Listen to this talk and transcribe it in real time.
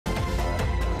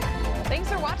Thanks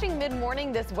for watching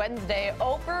Mid-Morning this Wednesday.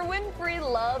 Oprah Winfrey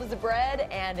loves bread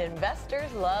and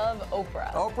investors love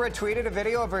Oprah. Oprah tweeted a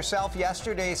video of herself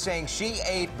yesterday saying she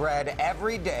ate bread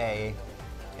every day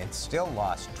and still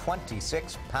lost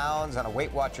 26 pounds on a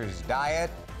Weight Watchers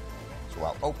diet. So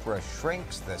while Oprah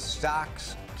shrinks, the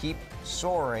stocks keep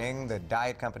soaring. The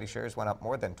diet company shares went up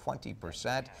more than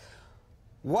 20%.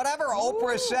 Whatever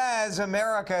Oprah says,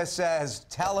 America says,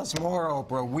 tell us more,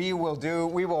 Oprah. We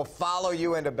will follow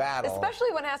you into battle.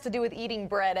 Especially when it has to do with eating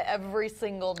bread every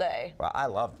single day. Well, I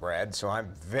love bread, so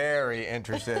I'm very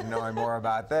interested in knowing more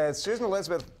about this. Susan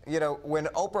Elizabeth, you know, when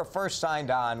Oprah first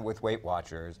signed on with Weight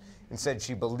Watchers and said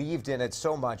she believed in it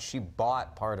so much, she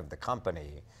bought part of the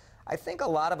company. I think a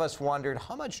lot of us wondered,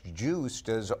 how much juice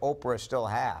does Oprah still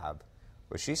have?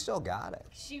 But she still got it.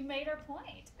 She made her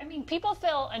point. I mean, people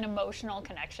feel an emotional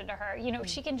connection to her. You know,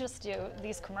 she can just do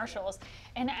these commercials.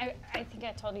 And I think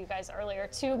I told you guys earlier,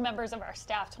 2 members of our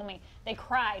staff told me they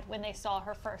cried when they saw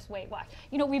her first Weight Watch.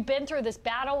 You know, we've been through this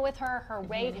battle with her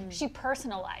weight. She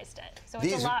personalized it. So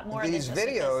it's a lot more than these just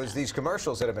videos, these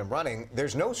commercials that have been running,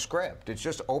 there's no script. It's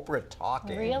just Oprah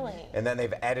talking. Really? And then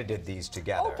they've edited these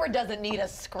together. Oprah doesn't need a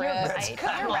script.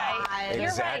 You're right.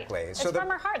 Exactly. It's from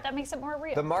her heart. That makes it more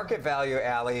real. The market value,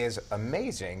 Allie, is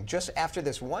amazing. Just after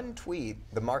this one tweet,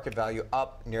 the market value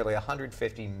up nearly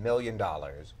 $150 million.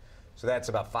 So that's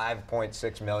about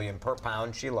 $5.6 million per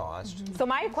pound she lost. So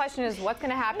my question is, what's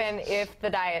going to happen if the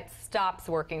diet stops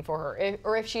working for her,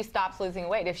 or if she stops losing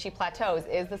weight, if she plateaus?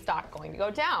 Is the stock going to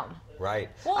go down? Right.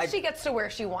 Well, if she gets to where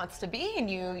she wants to be,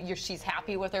 and she's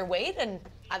happy with her weight, and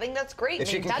I think that's great.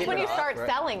 That's when you start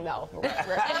selling, though.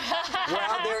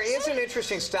 Well, there is an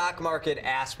interesting stock market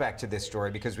aspect to this story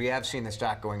because we have seen the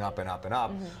stock going up and up and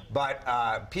up. But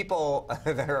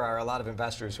there are a lot of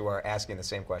investors who are asking the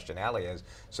same question Allie is.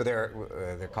 So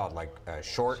they're called like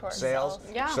short sales.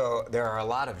 Yeah. So there are a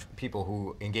lot of people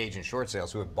who engage in short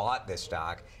sales who have bought this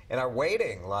stock and are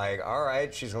waiting. Like, all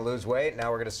right, she's going to lose weight.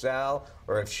 Now we're going to sell.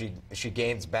 Or if she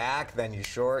gains back, then you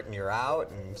short and you're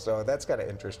out. And so that's kind of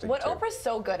interesting. What too. Oprah's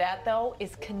so good at, though,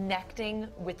 is connecting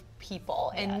with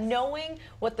people and knowing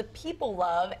what the people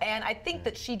love, and I think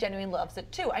that she genuinely loves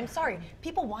it too. I'm sorry,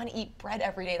 people want to eat bread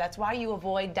every day. That's why you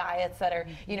avoid diets that are,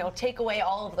 you know, take away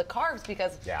all of the carbs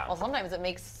because, well, sometimes it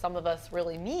makes some of us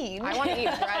really mean. I want to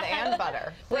eat bread and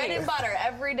butter. Bread and butter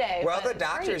every day. Well, the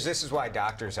doctors, this is why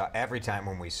doctors, every time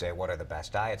when we say what are the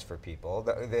best diets for people,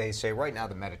 they say right now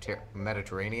the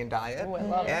Mediterranean diet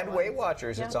and Weight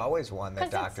Watchers, it's always one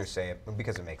that doctors say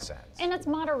because it makes sense. And it's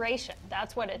moderation.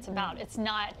 That's what it's about. It's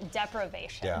not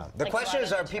deprivation. Yeah. The question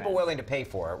is, are people willing to pay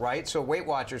for it, right? So Weight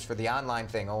Watchers for the online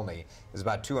thing only is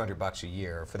about $200 a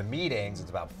year. For the meetings, it's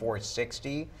about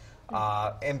 $460.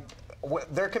 And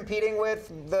they're competing with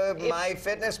the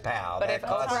MyFitnessPal that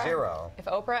costs $0. If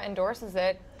Oprah endorses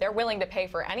it, they're willing to pay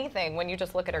for anything when you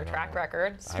just look at her track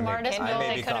record. Smartest move I may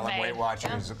they be could have calling made. Weight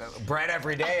Watchers bread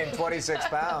every day and 26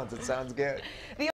 pounds. It sounds good.